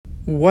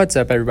What's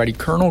up, everybody?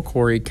 Colonel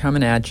Corey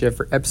coming at you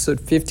for episode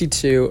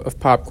 52 of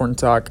Popcorn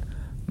Talk,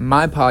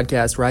 my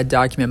podcast where I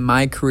document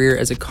my career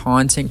as a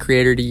content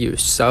creator to you.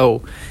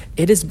 So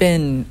it has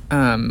been,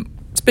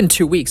 it's been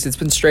 2 weeks. It's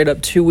been straight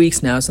up 2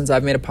 weeks now since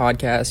I've made a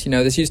podcast. You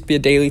know, this used to be a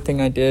daily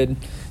thing I did,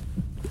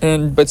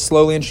 but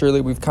slowly and surely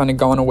we've kind of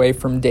gone away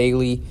from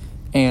daily,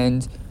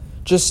 and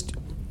just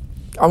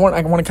I want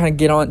to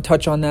kind of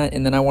touch on that,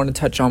 and then I want to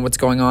touch on what's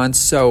going on.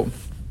 So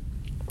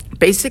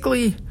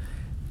basically,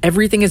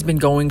 everything has been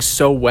going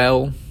so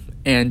well,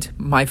 and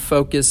my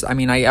focus, I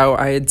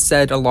had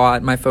said a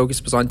lot, my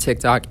focus was on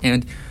TikTok,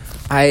 and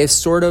I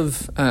sort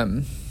of,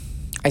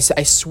 I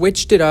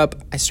switched it up.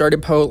 I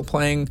started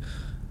playing,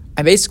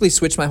 I basically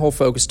switched my whole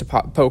focus to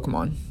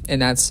Pokemon,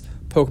 and that's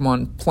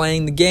Pokemon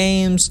playing the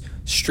games,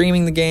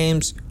 streaming the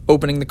games,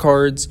 opening the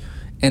cards,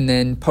 and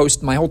then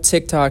my whole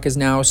TikTok is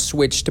now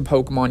switched to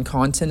Pokemon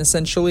content,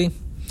 essentially,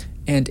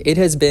 and it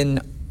has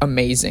been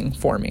amazing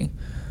for me.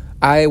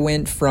 I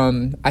went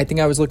from, I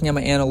think I was looking at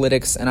my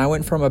analytics, and I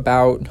went from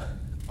about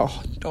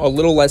a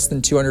little less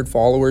than 200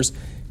 followers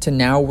to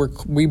now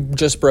we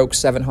just broke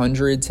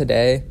 700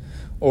 today,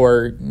 I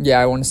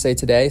want to say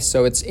today.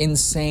 So it's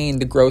insane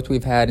the growth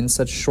we've had in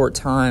such a short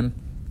time.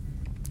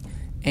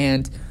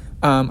 And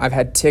I've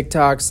had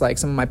TikToks, like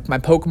some of my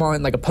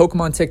Pokemon, like a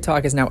Pokemon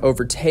TikTok has now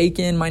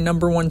overtaken my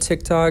number one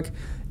TikTok,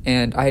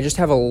 and I just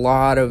have a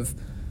lot of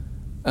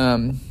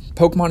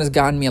Pokemon has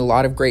gotten me a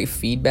lot of great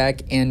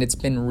feedback, and it's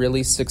been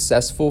really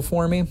successful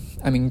for me.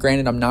 I mean,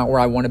 granted, I'm not where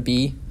I want to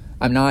be.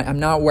 I'm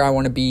not where I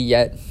want to be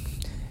yet,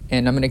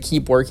 and I'm going to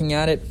keep working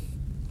at it.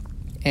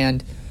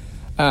 And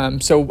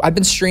so I've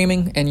been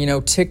streaming,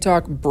 and,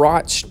 TikTok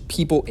brought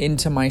people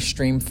into my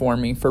stream for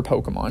me for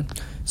Pokemon.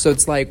 So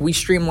it's like we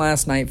streamed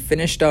last night,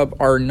 finished up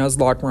our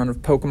Nuzlocke run of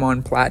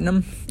Pokemon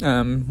Platinum.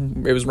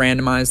 It was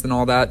randomized and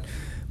all that.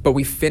 But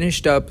we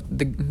finished up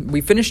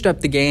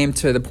the game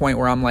to the point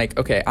where I'm like,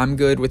 okay, I'm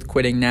good with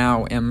quitting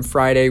now. And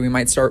Friday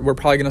we're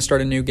probably going to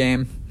start a new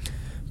game.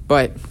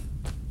 But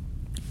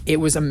it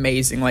was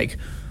amazing. Like,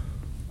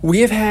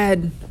 we have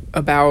had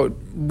at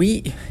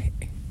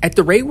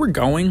the rate we're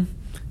going,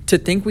 to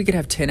think we could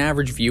have 10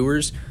 average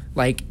viewers,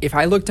 like, if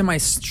I looked at my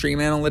stream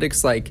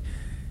analytics, like,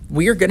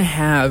 we are going to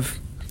have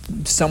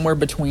somewhere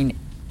between,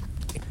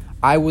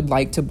 I would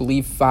like to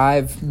believe,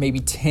 5, maybe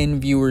 10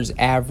 viewers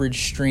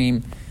average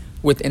stream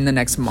within the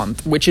next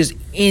month, which is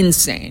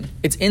insane.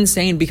 It's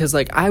insane because,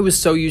 like, I was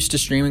so used to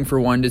streaming for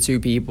 1 to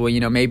 2 people,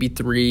 maybe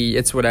 3,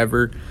 it's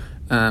whatever.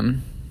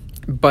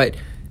 But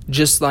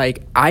just,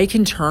 like, I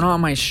can turn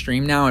on my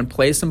stream now and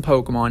play some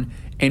Pokemon,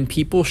 and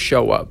people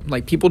show up.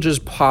 Like, people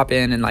just pop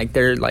in, and, like,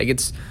 they're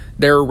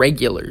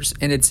regulars,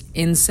 and it's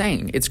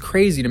insane. It's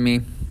crazy to me.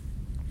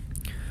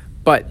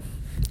 But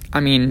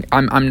I mean,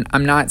 I'm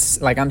not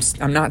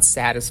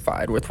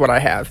satisfied with what I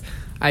have.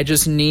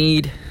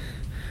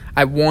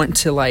 I want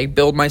to, like,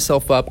 build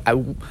myself up.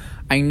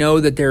 I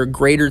know that there are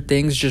greater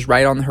things just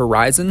right on the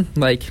horizon.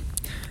 Like,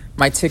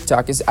 my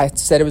TikTok I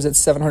said it was at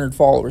 700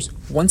 followers.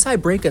 Once I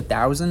break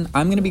 1,000,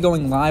 I'm going to be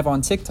going live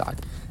on TikTok.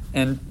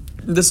 And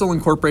this will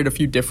incorporate a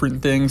few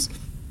different things.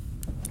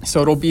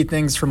 So it'll be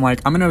things from,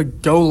 like, I'm going to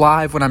go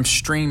live when I'm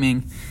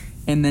streaming.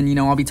 And then,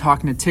 I'll be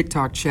talking to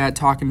TikTok chat,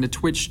 talking to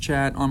Twitch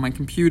chat on my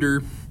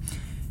computer.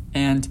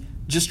 And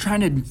just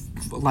trying to,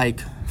 like,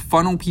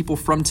 funnel people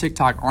from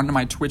TikTok onto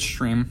my Twitch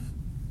stream,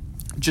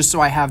 just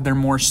so I have their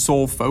more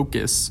sole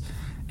focus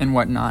and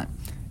whatnot.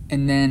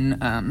 And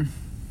then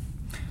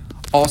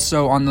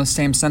also on the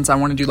same sense, I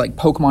want to do, like,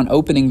 Pokemon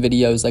opening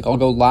videos. Like, I'll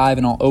go live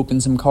and I'll open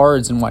some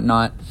cards and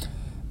whatnot.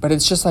 But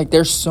it's just, like,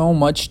 there's so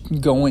much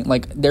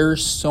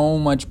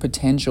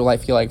potential, I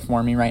feel like,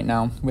 for me right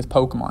now with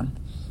Pokemon.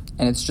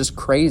 And it's just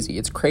crazy.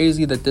 It's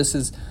crazy that this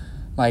is,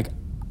 like,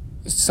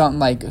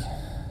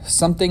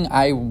 something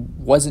I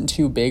wasn't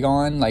too big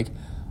on. Like,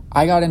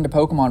 I got into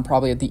Pokemon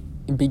probably at the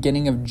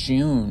beginning of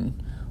June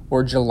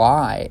or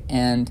July,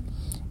 and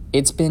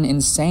it's been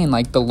insane.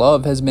 Like, the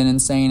love has been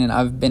insane, and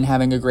I've been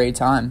having a great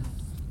time.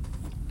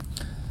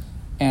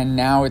 And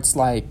now it's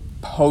like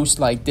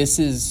this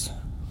is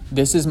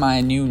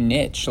my new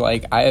niche.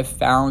 Like, I have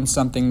found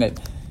something that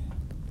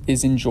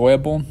is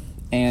enjoyable,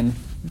 and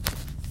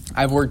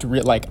I've worked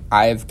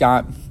I've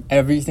got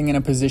everything in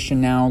a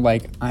position now.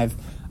 Like, I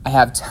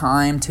have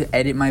time to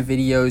edit my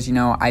videos.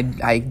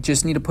 I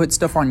just need to put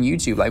stuff on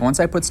YouTube. Like, once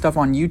I put stuff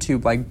on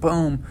YouTube, like,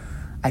 boom,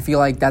 I feel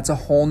like that's a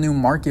whole new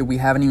market we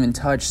haven't even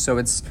touched.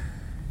 So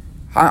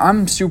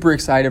I'm super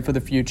excited for the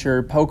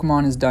future.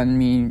 Pokemon has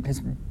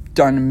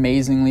done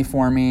amazingly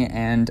for me,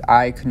 and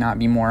I could not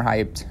be more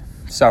hyped.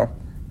 So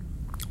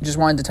just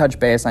wanted to touch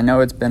base. I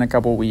know it's been a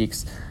couple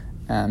weeks.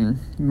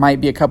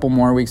 Might be a couple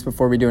more weeks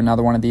before we do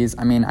another one of these.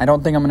 I mean, I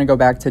don't think I'm going to go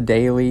back to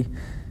daily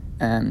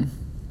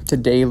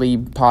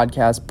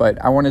podcast, but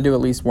I want to do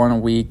at least one a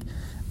week.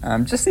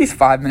 Just these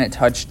 5-minute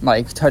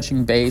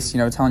touching base,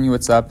 telling you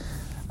what's up.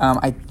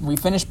 We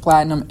finished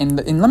Platinum,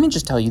 and let me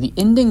just tell you, the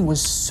ending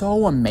was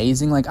so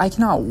amazing. Like, I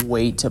cannot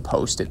wait to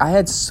post it. I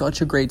had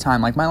such a great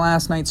time. Like, my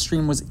last night's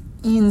stream was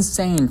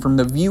insane, from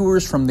the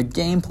viewers, from the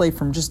gameplay,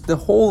 from just the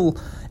whole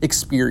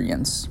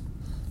experience.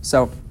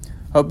 So,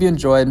 hope you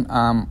enjoyed.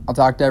 I'll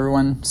talk to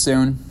everyone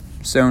soon.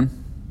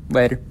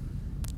 Later.